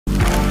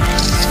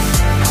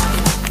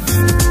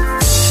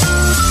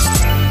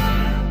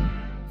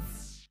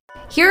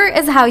Here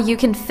is how you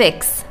can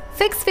fix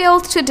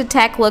failed to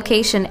detect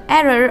location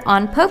error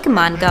on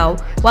Pokemon Go.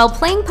 While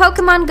playing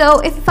Pokemon Go,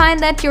 if you find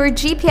that your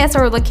GPS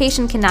or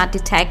location cannot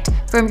detect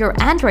from your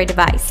Android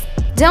device,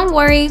 don't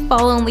worry,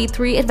 follow only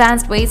 3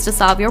 advanced ways to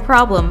solve your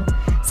problem.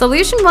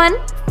 Solution 1.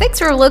 Fix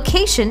your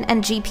location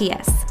and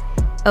GPS.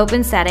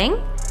 Open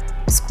Setting,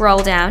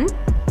 scroll down,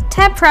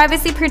 tap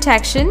Privacy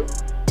Protection,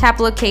 tap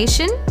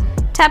Location,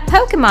 tap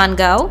Pokemon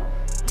Go,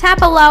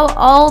 tap Allow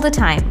all the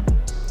time.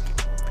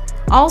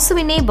 Also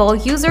enable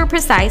User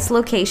Precise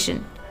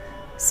Location.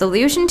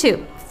 Solution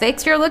 2.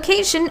 Fix your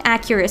location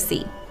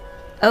accuracy.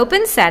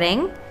 Open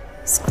Setting,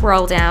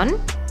 scroll down,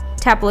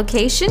 tap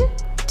Location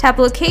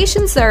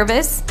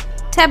Service,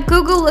 tap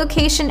Google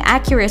Location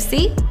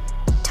Accuracy,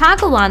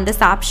 toggle on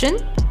this option.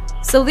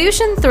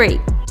 Solution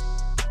 3.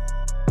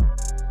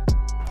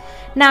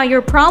 Now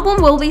your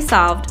problem will be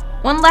solved.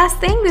 One last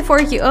thing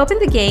before you open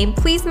the game,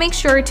 please make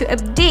sure to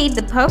update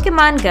the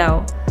Pokemon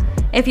Go.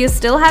 If you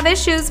still have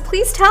issues,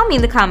 please tell me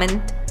in the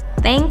comment.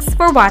 Thanks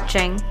for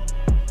watching.